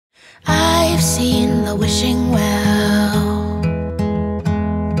I've seen the wishing well,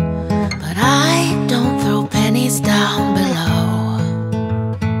 but I don't throw pennies down below.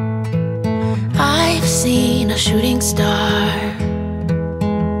 I've seen a shooting star,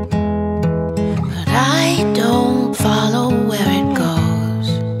 but I don't follow where it goes.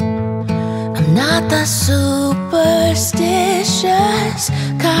 I'm not the superstitious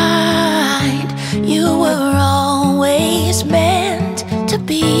kind. You were always meant to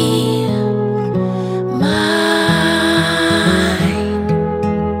be mine.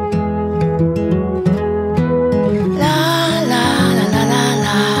 La la la la la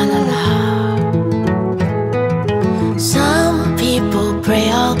la la la. Some people pray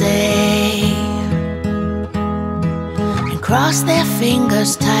all day and cross their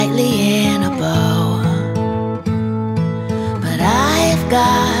fingers tightly in a bow, but I've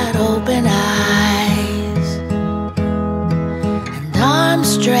got open eyes and arms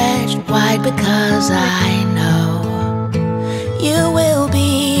stretched wide because I know you will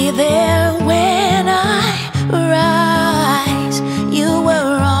be there when I rise. You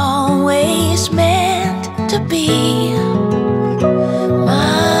were always meant to be mine.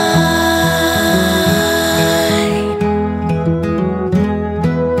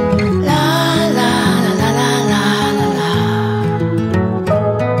 La la la la la la la la.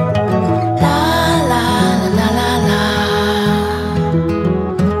 La la la la la.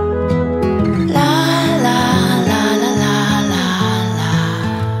 La la la la la la la.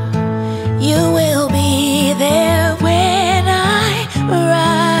 You will be there when I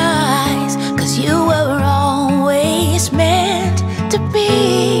rise, 'cause you were always meant to be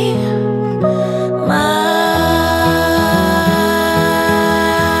mine.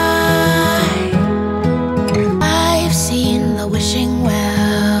 I've seen the wishing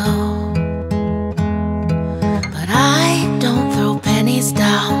well, but I don't throw pennies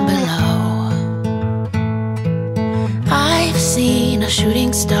down below. I've seen a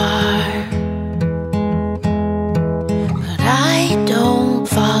shooting star, but I don't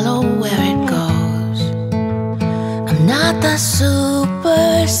follow where it goes. I'm not the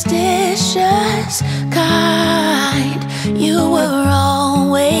superstitious kind. You were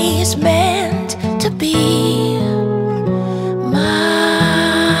always meant to be mine.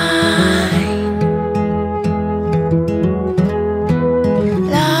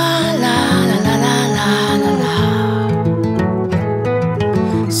 La la la la la la la la.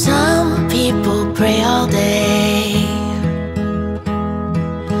 Some people pray all day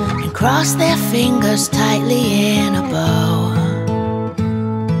and cross their fingers tightly in a bow,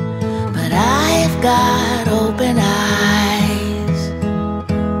 but I've got open eyes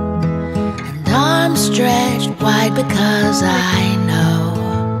and arms stretched wide because I know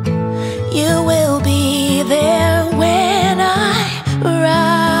you will be there when I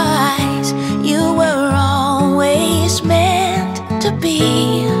rise. You were always meant to be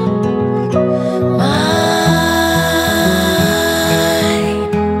mine.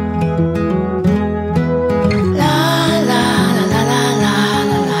 La la la la la la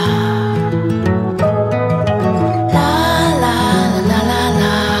la la. La la la la la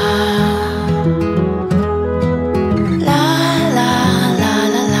la. La la la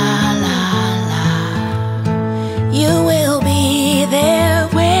la la la la. You will be there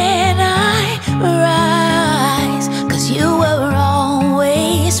when I rise, 'cause you were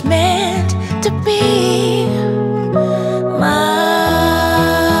always meant to be mine.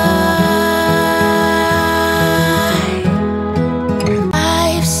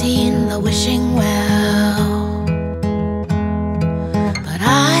 I've seen the wishing well, but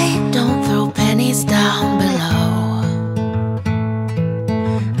I don't throw pennies down below.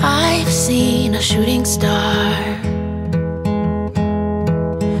 I've seen a shooting star,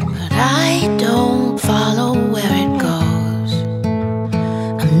 but I don't follow where it goes.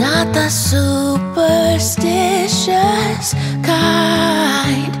 I'm not the superstitious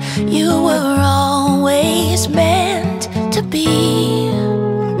kind. You were always meant to be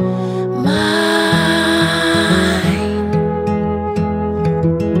mine.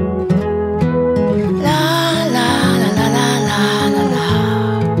 La la la la la la la la.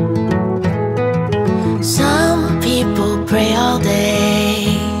 Some people pray all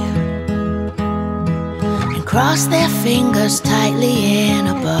day and cross their fingers tightly in a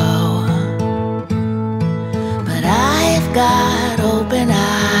bow, but I've got open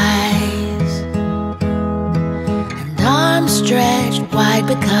eyes and arms stretched wide